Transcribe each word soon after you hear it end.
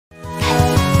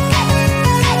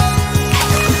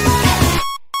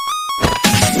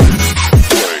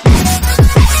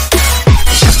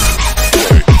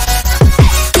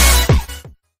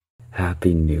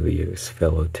Greetings,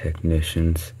 fellow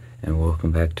technicians, and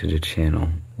welcome back to the channel.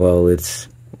 Well, it's,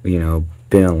 been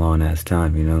a long ass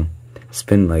time, It's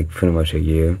been like pretty much a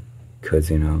year, cause,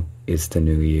 it's the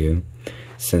new year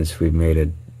since we made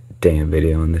a damn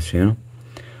video on this channel.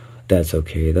 That's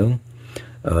okay though.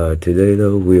 Today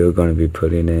though, we are going to be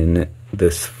putting in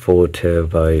this 4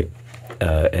 terabyte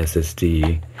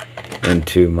SSD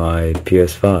into my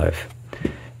PS5.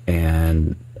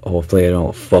 And hopefully I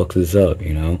don't fuck this up,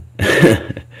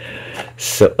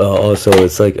 So, also,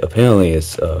 it's like, apparently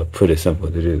it's pretty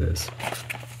simple to do this.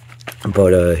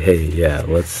 But, hey, yeah,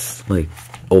 let's, like,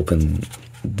 open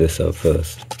this up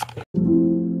first.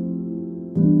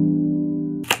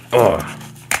 Oh,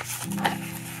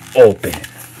 open.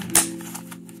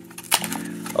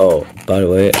 Oh, by the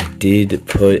way, I did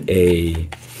put a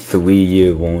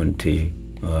 3-year warranty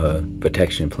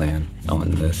protection plan on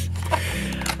this.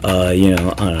 I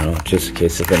don't know, just in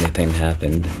case if anything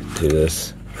happened to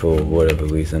this for whatever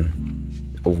reason.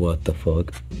 What the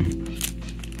fuck?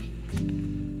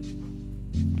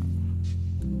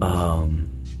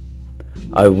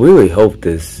 I really hope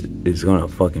this is gonna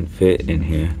fucking fit in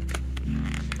here.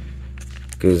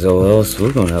 Cause or else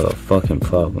we're gonna have a fucking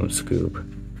problem, Scoop.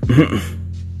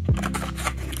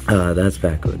 That's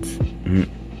backwards.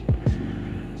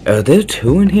 Are there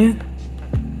 2 in here?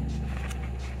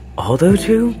 Are there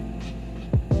 2?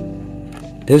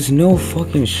 There's no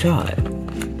fucking shot.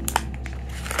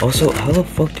 Also, how the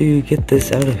fuck do you get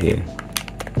this out of here?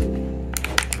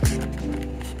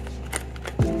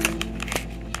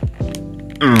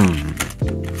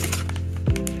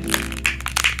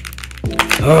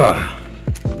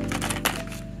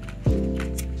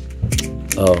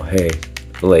 Oh, hey.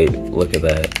 Wait, look at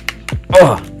that.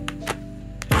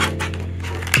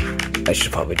 I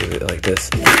should probably do it like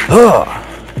this.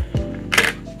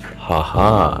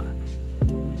 Haha.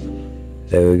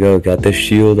 There we go, got the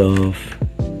shield off.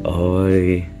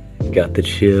 Alrighty. Got the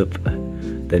chip.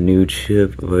 The new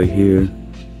chip right here.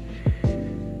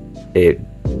 It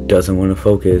doesn't want to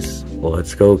focus.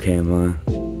 Let's go, camera.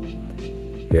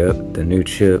 Yep, the new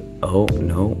chip. Oh,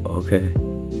 no, okay.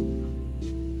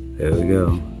 There we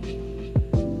go.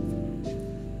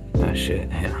 Ah, shit,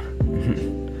 yeah.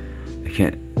 I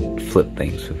can't flip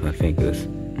things with my fingers.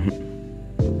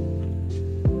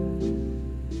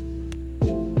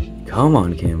 Come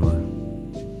on, camera.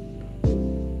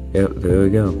 Yep, there we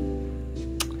go.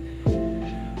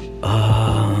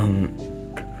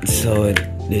 So it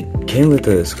came with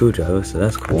a screwdriver, so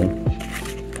that's cool.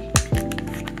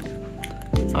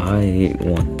 I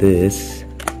want this.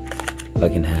 I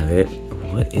can have it.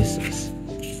 What is this?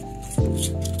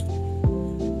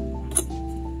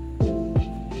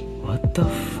 What the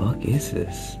fuck is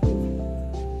this?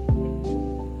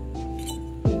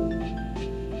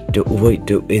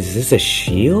 Is this a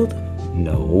shield?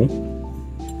 No.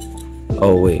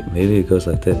 Oh wait, maybe it goes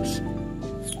like this.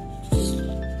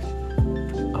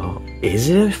 Oh, is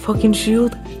it a fucking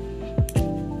shield?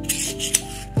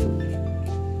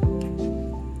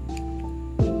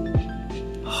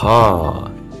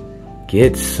 Ha!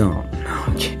 Get some.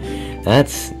 Okay.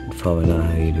 That's probably not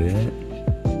how you do that.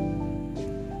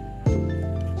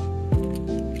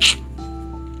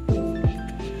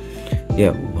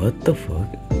 Yeah, what the fuck?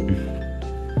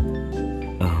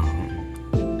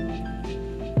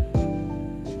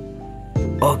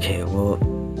 Okay, well,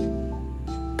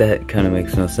 that kind of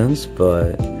makes no sense,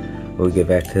 but we'll get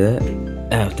back to that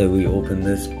after we open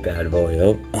this bad boy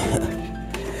up.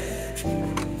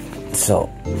 So,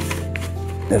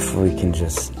 if we can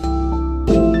just...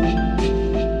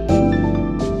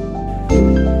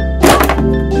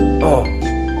 Oh,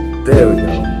 there we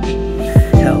go.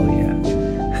 Hell yeah.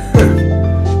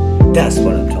 That's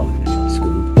what I'm talking about,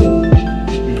 Scoop.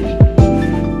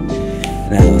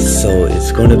 Now, so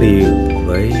it's gonna be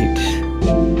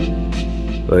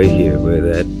right here where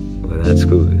that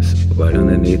screw is, right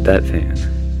underneath that fan.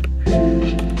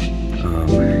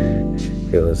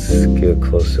 Here, let's get a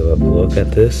closer up look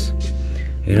at this,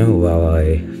 while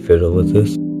I fiddle with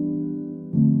this.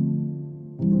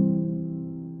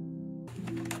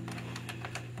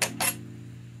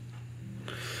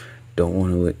 Don't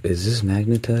want to. Is this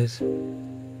magnetized?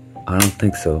 I don't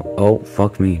think so. Oh,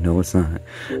 fuck me. No, it's not.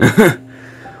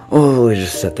 Oh, we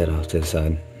just set that off to the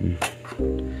side.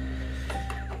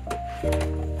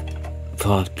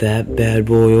 Pop that bad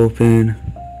boy open.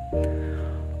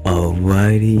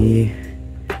 Alrighty.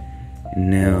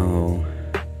 Now,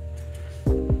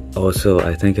 also,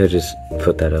 I think I just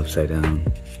put that upside down.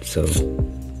 So,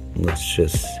 let's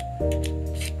just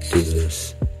do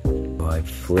this. Oh, I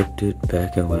flipped it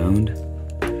back around.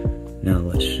 Now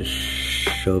let's just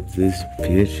shove this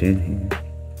bitch in here.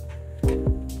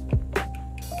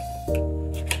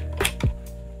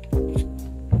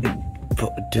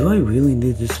 Do I really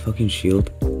need this fucking shield?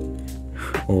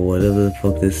 Or whatever the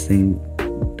fuck this thing,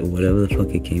 whatever the fuck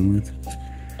it came with?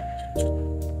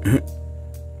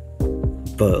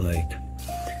 But like,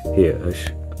 here,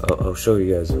 I'll show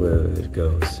you guys where it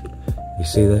goes. You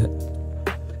see that?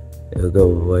 It'll go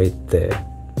right there.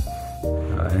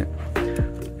 Alright?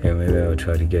 Here, maybe I'll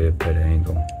try to get a better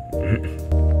angle.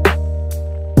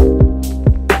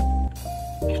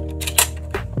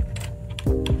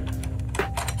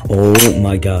 Oh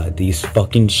my god, these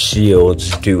fucking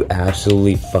shields do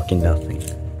absolutely fucking nothing.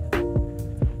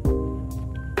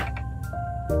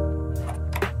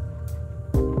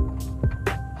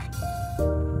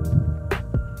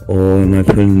 Oh, am I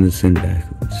putting this in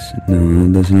backwards?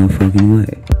 No, there's no fucking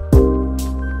way.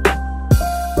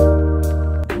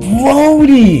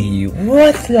 Brody!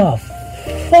 What the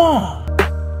fuck?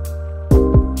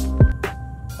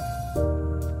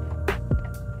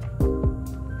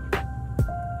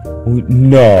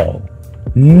 No.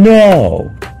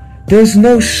 No! There's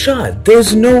no shot.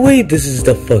 There's no way this is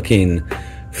the fucking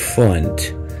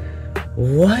front.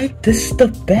 What? This is the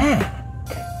back.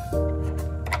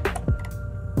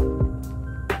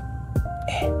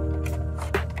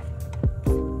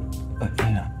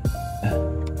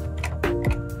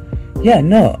 Yeah,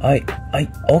 no,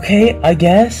 okay, I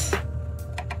guess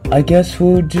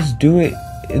we'll just do it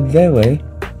that way.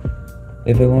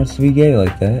 If it wants to be gay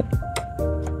like that.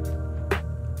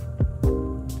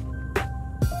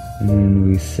 And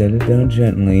we set it down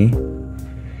gently.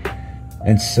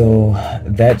 And so,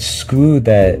 that screw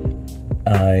that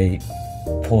I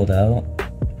pulled out,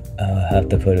 I'll have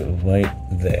to put it right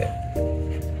there.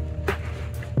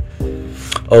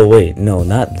 Oh wait, no,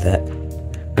 not that.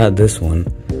 Not this one.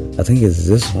 I think it's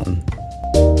this one.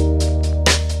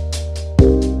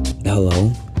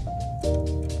 Hello?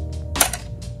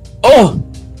 Oh!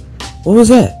 What was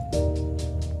that?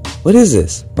 What is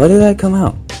this? Why did that come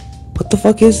out? What the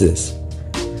fuck is this?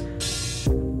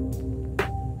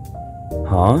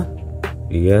 Huh?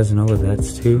 You guys know what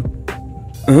that's to?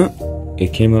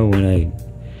 It came out when I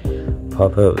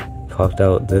popped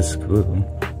out this screw.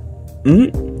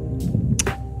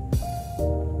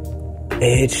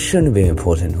 It shouldn't be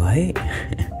important, right?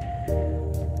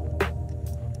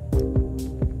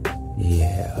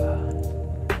 Yeah.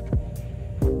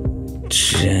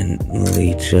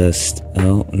 Gently just...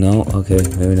 Oh, no, okay,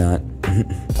 maybe not.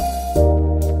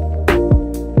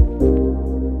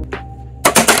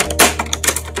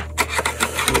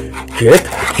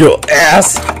 Get your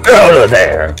ass out of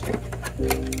there!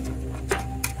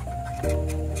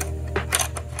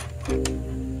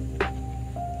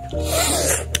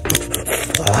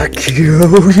 Fuck you,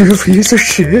 you piece of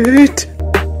shit!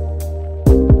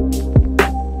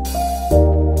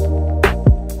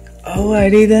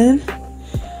 Alrighty then.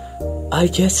 I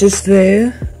guess it's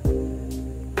there.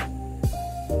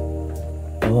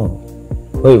 Oh.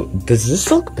 Wait, does this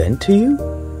look bent to you?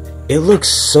 It looks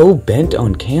so bent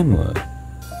on camera.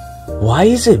 Why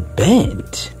is it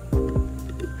bent?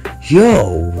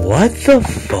 Yo, what the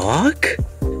fuck?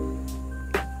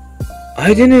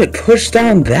 I didn't push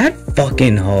down that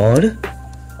fucking hard.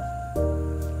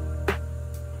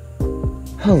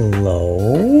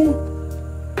 Hello?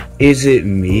 Is it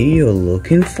me you're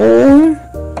looking for?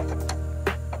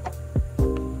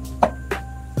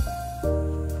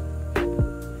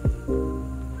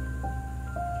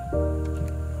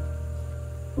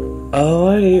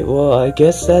 Alrighty, well, I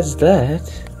guess that's that.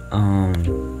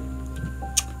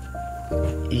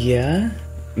 Yeah,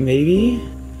 maybe?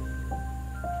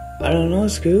 I don't know,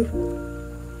 Scoop.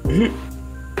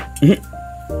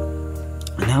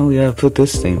 Now we gotta put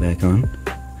this thing back on.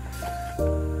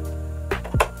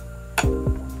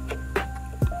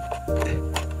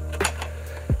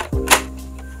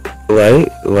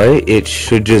 Right? It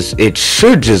should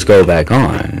just go back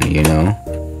on, you know?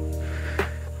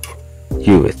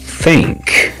 You would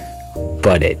think,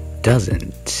 but it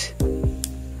doesn't.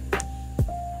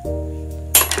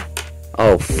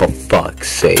 Oh, for fuck's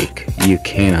sake. You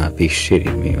cannot be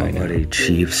shitting me right now. Alright,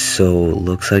 Chief, so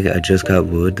looks like I just got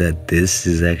word that this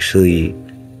is actually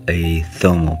a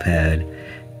thermal pad.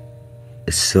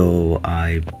 So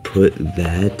I put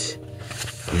that,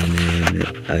 and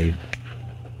then I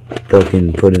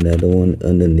fucking put another one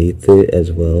underneath it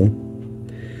as well.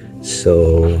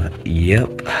 So,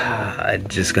 yep, I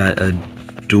just got a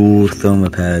dual thermal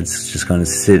pads just gonna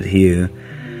sit here.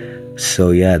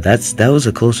 So yeah, that was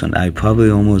a close one. I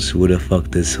probably almost would have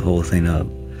fucked this whole thing up.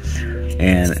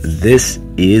 And this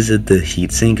is the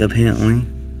heatsink apparently.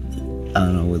 I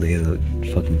don't know where the other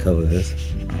fucking cover is.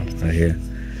 Oh, right here.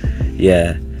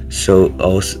 Yeah. So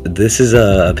also this is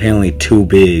apparently too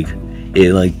big.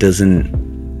 It like doesn't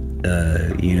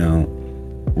you know,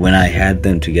 when I had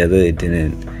them together, it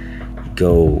didn't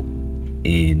go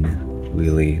in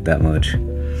really that much.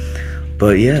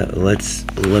 But yeah, let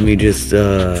me just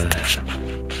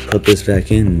put this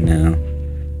back in now.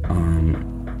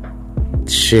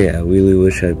 Shit, I really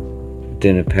wish I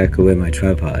didn't pack away my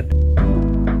tripod.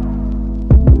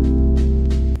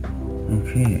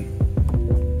 Okay.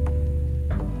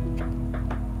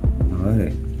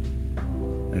 Alright.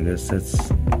 I guess that's...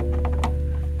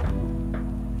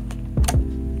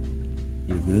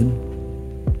 You good?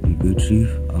 You good, Chief?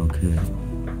 Okay.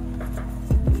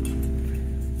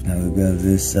 Now we got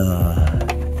this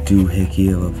doohickey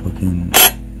of a fucking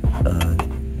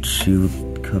shield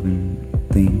covering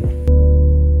thing.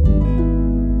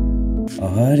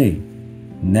 Alrighty.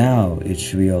 Now it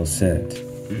should be all set.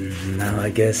 Now I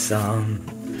guess I'm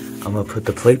gonna put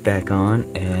the plate back on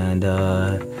and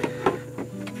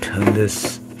turn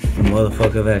this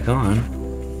motherfucker back on.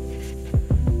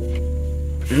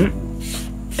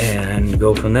 And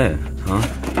go from there, huh?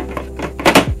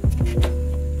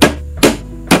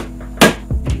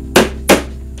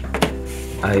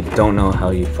 I don't know how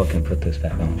you fucking put this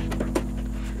back on.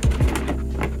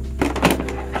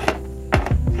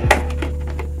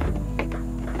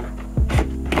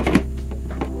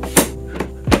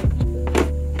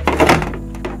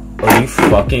 Are you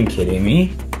fucking kidding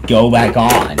me? Go back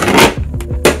on.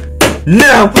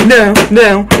 No, no,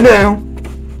 no, no.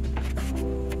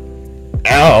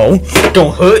 Ow,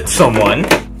 don't hurt someone.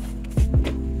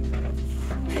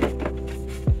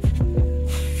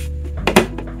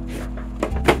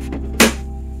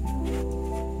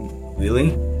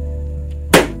 Really?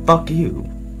 Fuck you.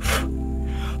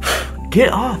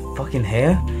 Get off, fucking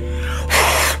hair.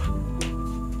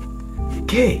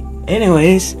 Okay,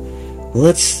 anyways,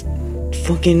 let's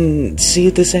fucking see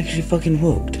if this actually fucking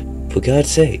worked. For God's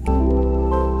sake.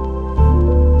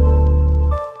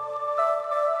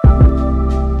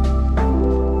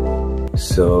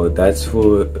 So that's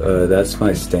for that's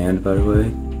my stand, by the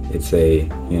way. It's a,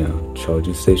 you know,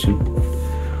 charging station.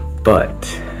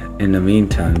 But in the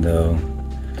meantime, though,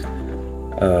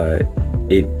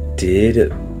 it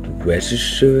did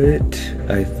register it,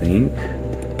 I think.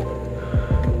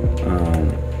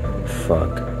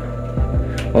 Fuck.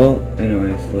 Well,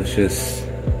 anyways, let's just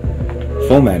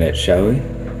format it, shall we?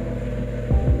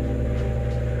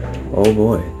 Oh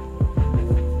boy.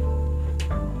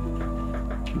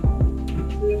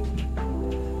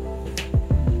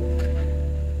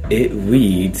 It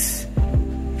reads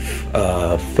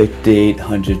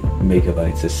 5,800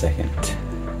 megabytes a second.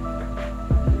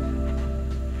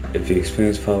 If you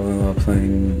experience problem while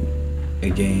playing a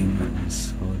game,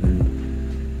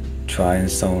 try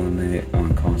installing it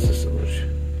on console storage.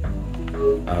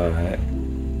 Alright.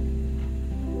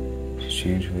 Just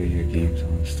change where your games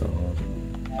are installed.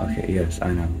 Okay, yes,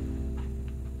 I know.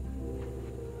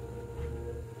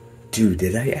 Dude,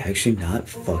 did I actually not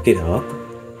fuck it up?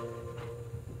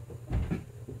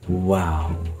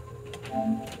 Wow.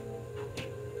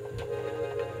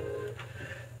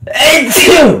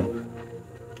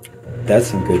 That's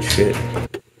some good shit.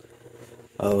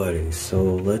 Alrighty,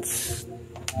 so let's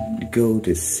go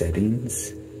to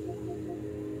settings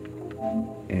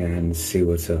and see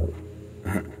what's up.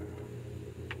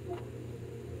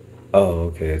 Oh,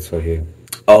 okay, it's right here.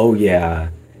 Oh yeah,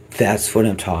 that's what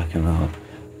I'm talking about.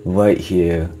 Right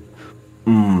here.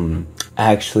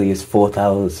 Actually, it's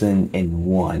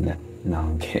 4001. No,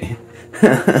 I'm kidding.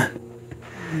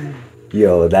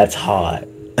 Yo, that's hot.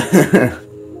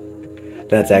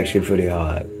 That's actually pretty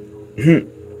hot.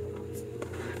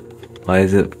 Why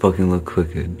does it fucking look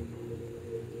crooked?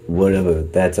 Whatever,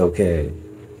 that's okay.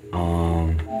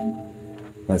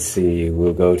 Let's see,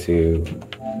 we'll go to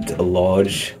a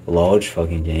large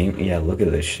fucking game. Yeah, look at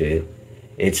this shit.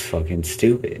 It's fucking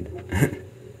stupid.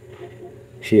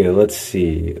 Here, let's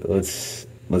see. Let's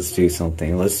do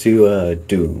something. Let's do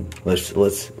Doom. Let's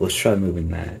try moving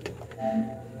that.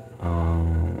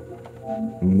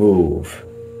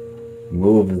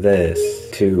 Move this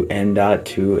to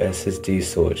M.2 SSD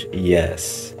storage.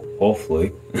 Yes.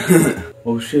 Hopefully.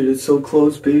 Oh shit, it's so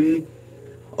close, baby.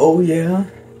 Oh yeah.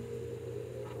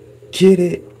 Get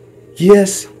it.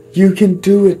 Yes, you can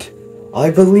do it. I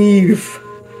believe.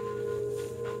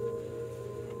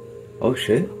 Oh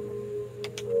shit.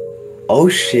 Oh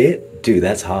shit. Dude,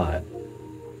 that's hot.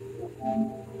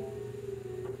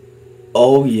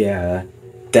 Oh yeah.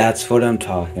 That's what I'm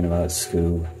talking about,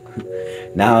 Scoob.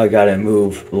 Now I gotta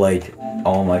move like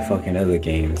all my fucking other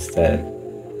games that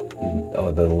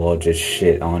are the largest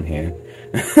shit on here.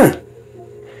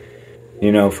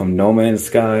 You know, from No Man's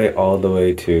Sky all the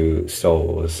way to Star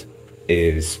Wars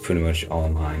is pretty much all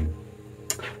mine.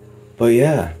 But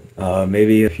yeah,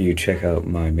 maybe if you check out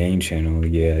my main channel,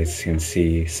 you guys can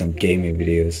see some gaming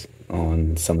videos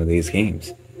on some of these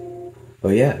games. But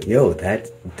yeah, yo,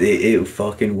 it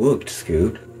fucking worked,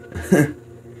 Scoot.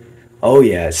 Oh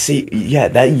yeah, see, yeah,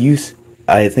 that used,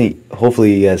 I think,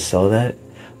 hopefully you guys saw that,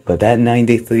 but that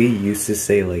 93 used to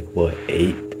say like, what,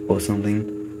 8 or something?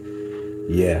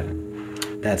 Yeah,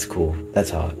 that's cool,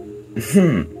 that's hot.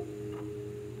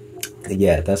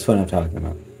 Yeah, that's what I'm talking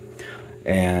about.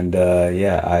 And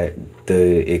yeah,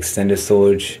 the extended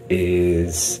storage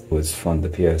was from the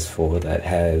PS4 that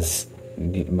has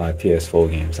my PS4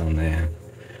 games on there.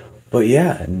 But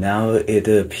yeah, now it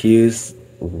appears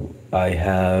I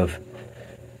have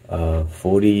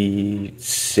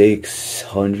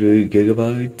 4,600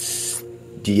 gigabytes.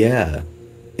 Yeah,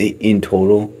 in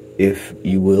total, if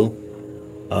you will.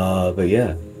 But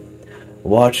yeah,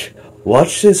 watch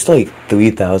this like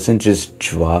 3,000 just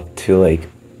drop to like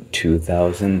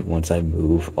 2,000 once I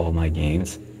move all my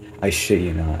games. I shit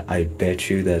you not. I bet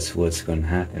you that's what's gonna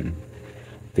happen,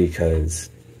 because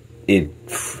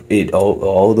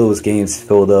all those games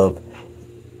filled up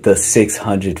the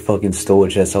 600 fucking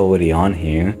storage that's already on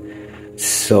here.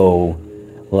 So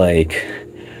like,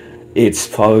 it's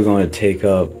probably going to take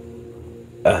up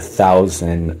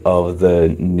 1,000 of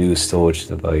the new storage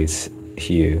device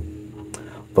here.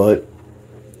 But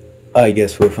I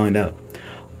guess we'll find out.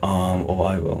 Or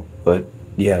I will. But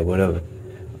yeah, whatever.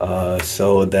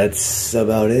 So that's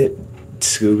about it,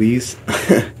 Scoobies.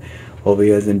 Hope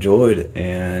you guys enjoyed,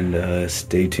 and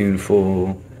stay tuned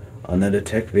for another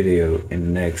tech video in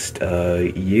the next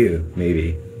year,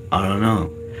 maybe. I don't know.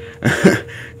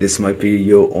 This might be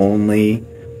your only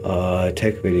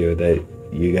tech video that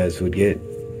you guys would get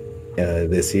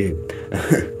this year.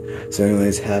 So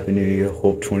anyways, Happy New Year.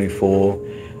 Hope 24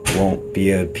 won't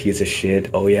be a piece of shit.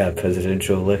 Oh yeah,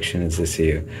 presidential election is this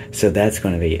year, so that's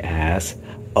gonna be ass.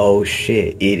 Oh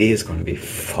shit, it is gonna be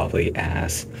probably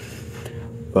ass.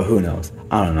 But who knows?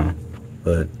 I don't know.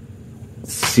 But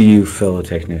see you fellow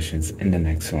technicians in the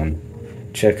next one.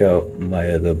 Check out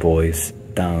my other boys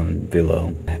down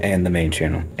below, and the main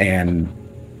channel, and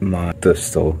my thrift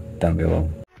store down below.